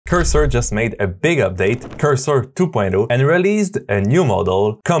Cursor just made a big update, Cursor 2.0, and released a new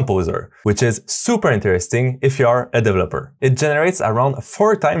model, Composer, which is super interesting if you are a developer. It generates around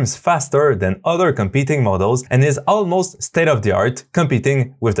 4 times faster than other competing models and is almost state-of-the-art,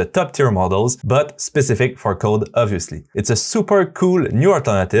 competing with the top-tier models, but specific for code, obviously. It's a super cool new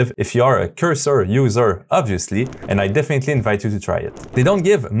alternative if you are a Cursor user, obviously, and I definitely invite you to try it. They don't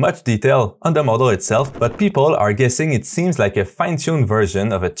give much detail on the model itself, but people are guessing it seems like a fine-tuned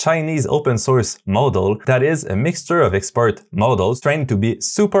version of a Chinese open-source model that is a mixture of expert models trying to be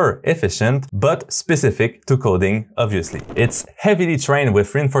super efficient, but specific to coding, obviously. It's heavily trained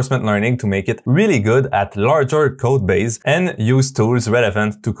with reinforcement learning to make it really good at larger code base and use tools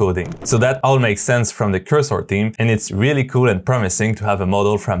relevant to coding. So that all makes sense from the Cursor team, and it's really cool and promising to have a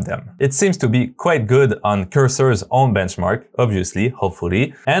model from them. It seems to be quite good on Cursor's own benchmark, obviously,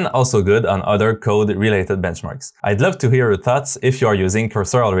 hopefully, and also good on other code-related benchmarks. I'd love to hear your thoughts if you are using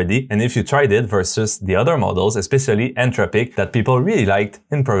Cursor already, and if you tried it versus the other models, especially Anthropic, that people really liked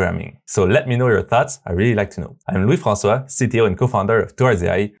in programming. So let me know your thoughts, I really like to know. I'm Louis-François, CTO and co-founder of Towards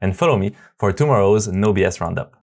AI, and follow me for tomorrow's No BS Roundup.